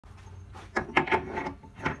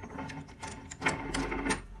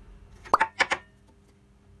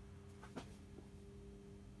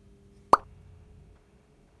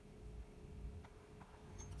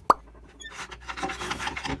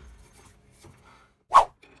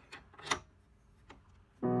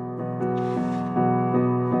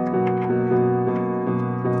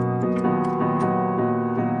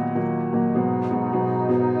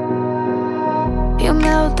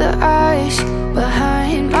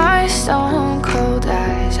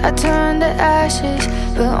I turn to ashes,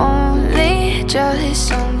 but only just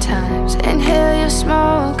sometimes. Inhale your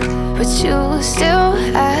smoke, but you still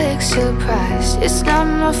act surprised. It's not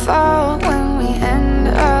my fault when we end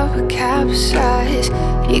up capsized.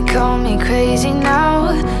 You call me crazy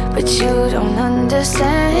now, but you don't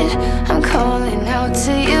understand. I'm calling out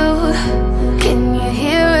to you. Can you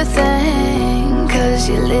hear a thing? 'Cause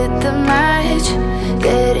you lit the match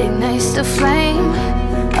that ignites the flame.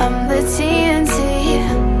 I'm the TNT,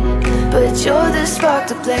 but you're the spark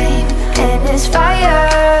to blame. And it's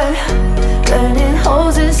fire, burning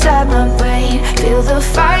holes inside my brain. Feel the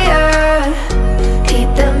fire, heat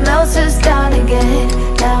that melts us down again.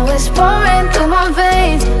 Now it's pouring through my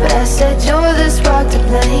veins, but I said you're the spark to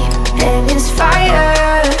blame. And it's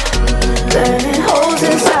fire, burning holes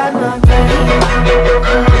inside my brain.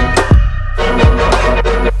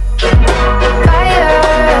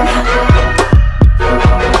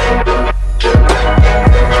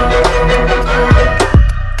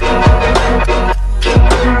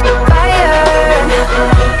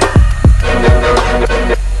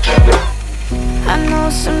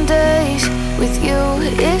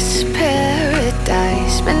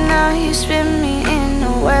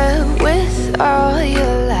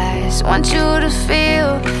 Want you to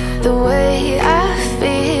feel the way I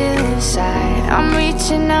feel inside. I'm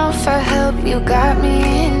reaching out for help, you got me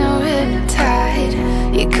in a riptide.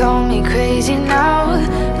 You call me crazy now,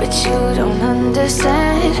 but you don't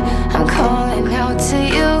understand. I'm calling out to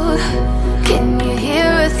you. Can you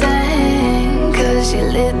hear a thing? 'Cause you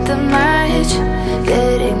lit the match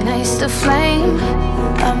that ignites the flame.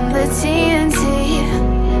 I'm the TNT,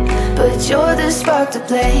 but you're the spark to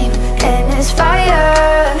blame. And it's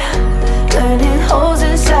fire, burning holes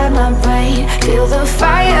inside my brain. Feel the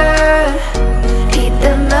fire, heat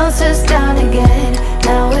that melts us down again.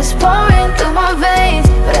 Now it's pouring through my veins,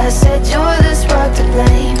 but I said you're the spark to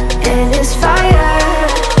blame. And it's fire,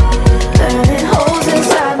 burning holes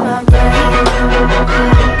inside my brain.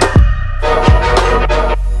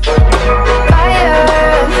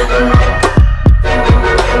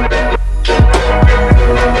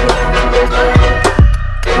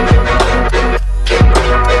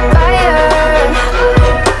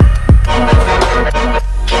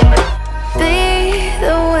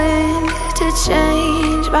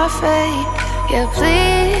 Yeah,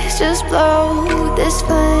 please just blow this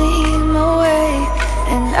flame away.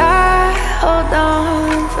 And I hold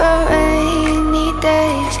on for rainy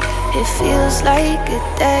days. It feels like a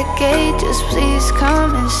decade, just please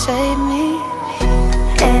come and save me.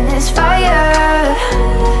 And it's fire,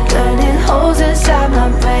 burning holes inside my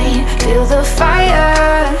brain. Feel the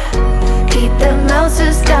fire, heat that melts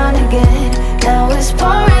us down again. Now it's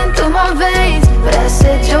pouring through my veins, but I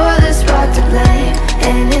said you're the spark to blame.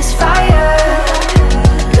 And it's fire,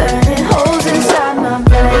 burning holes inside my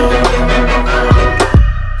brain.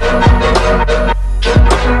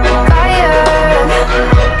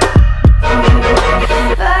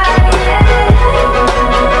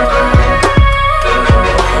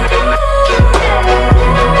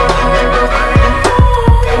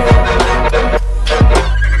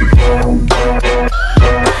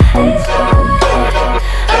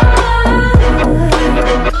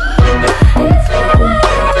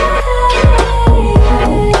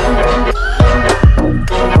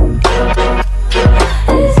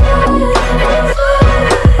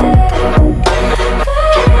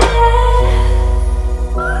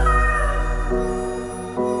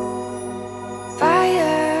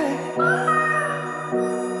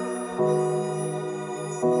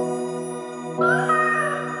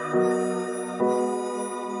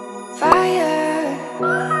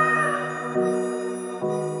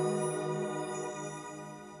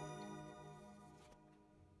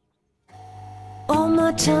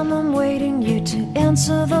 Time I'm waiting you to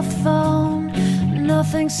answer the phone.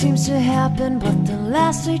 Nothing seems to happen, but the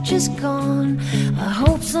last stage is gone. I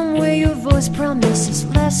hope somewhere your voice promises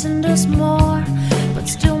less and us more, but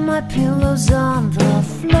still my pillow's on the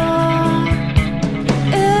floor.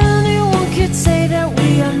 Anyone could say that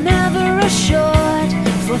we are never assured,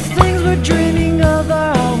 for things we're dreaming of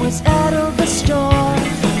are always out of the store.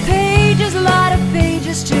 Pages, a lot of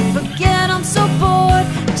pages to forget, I'm so bored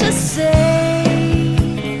to say.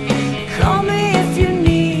 Call me if you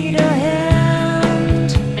need a hand.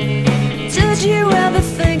 Did you ever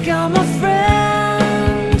think I'm a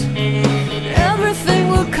friend? Everything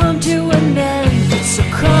will come to an end. It's so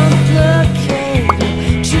complicated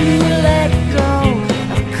to let go.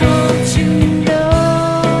 I've come to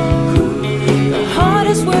know the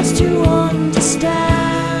hardest words to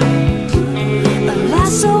understand. A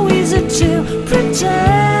lie so easy to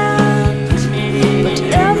pretend, but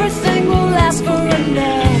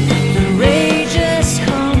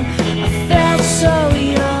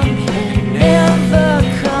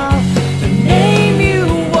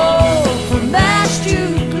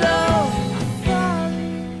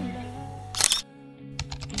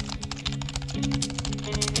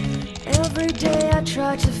Every day I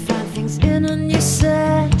try to find things in a new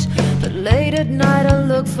set, but late at night I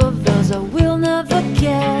look for those I will never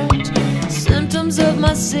get. Symptoms of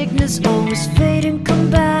my sickness always fade and come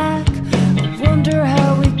back. I wonder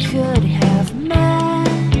how we could have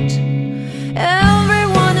met.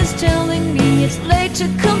 Everyone is telling me it's late to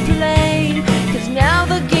complain, 'cause now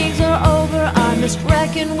the gigs are over, I must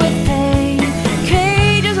reckon with pain.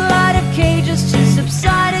 Cages, light of cages to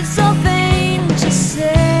subside, it's so vain to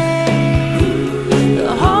say.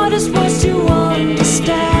 The hardest words to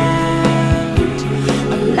understand,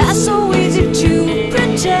 alas so easy to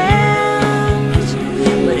pretend.